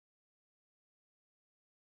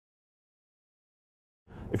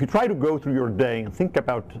If you try to go through your day and think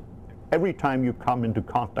about every time you come into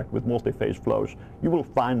contact with multi-phase flows, you will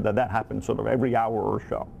find that that happens sort of every hour or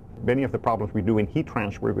so. Many of the problems we do in heat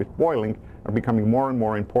transfer with boiling are becoming more and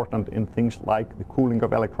more important in things like the cooling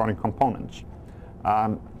of electronic components.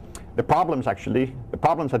 The problems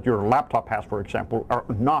that your laptop has, for example, are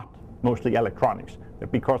not mostly electronics. They're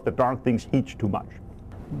because the darn things heat too much.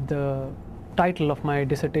 The title of my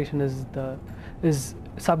dissertation is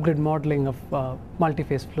subgrid modeling of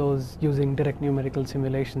multiphase flows using direct numerical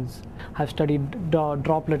simulations. I've studied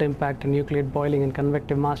droplet impact and nucleate boiling and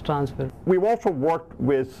convective mass transfer. We've also worked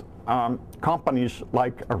with companies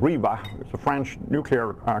like Areva, it's a French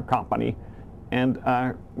nuclear company, and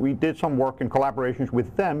we did some work in collaborations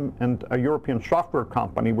with them and a European software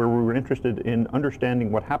company where we were interested in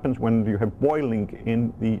understanding what happens when you have boiling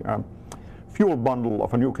in the fuel bundle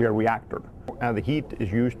of a nuclear reactor. The heat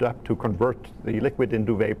is used up to convert the liquid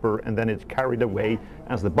into vapor, and then it's carried away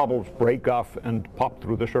as the bubbles break off and pop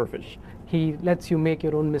through the surface. He lets you make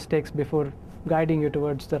your own mistakes before guiding you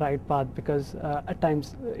towards the right path, because at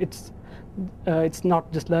times it's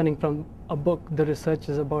not just learning from a book. The research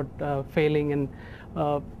is about failing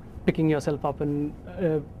and picking yourself up and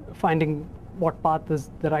finding what path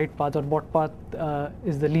is the right path or what path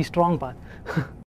is the least wrong path.